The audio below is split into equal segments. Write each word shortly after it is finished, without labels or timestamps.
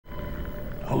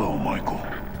Michael.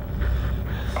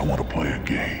 I want to play a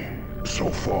game. So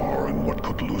far, in what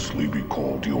could loosely be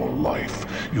called your life,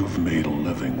 you've made a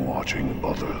living watching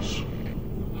others.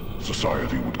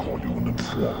 Society would call you an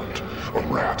informant, a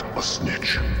rat, a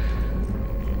snitch.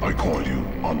 I call you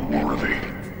unworthy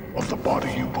of the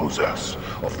body you possess,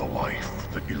 of the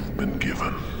life that you've been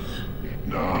given.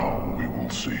 Now we will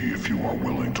see if you are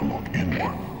willing to look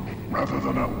inward rather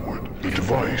than outward. The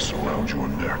device around your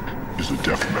neck is a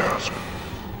death mask.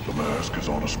 The mask is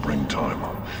on a spring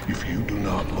timer. If you do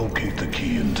not locate the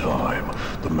key in time,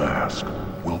 the mask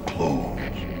will close.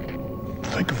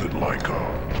 Think of it like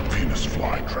a Venus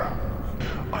flytrap.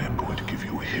 I am going to give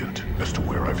you a hint as to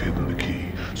where I've hidden the key,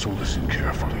 so listen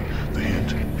carefully. The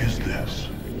hint is this.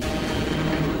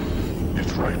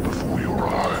 It's right before your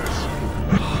eyes.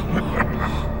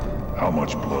 How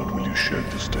much blood will you shed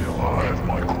to stay alive,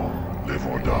 Michael? Live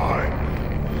or die?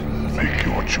 Make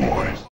your choice.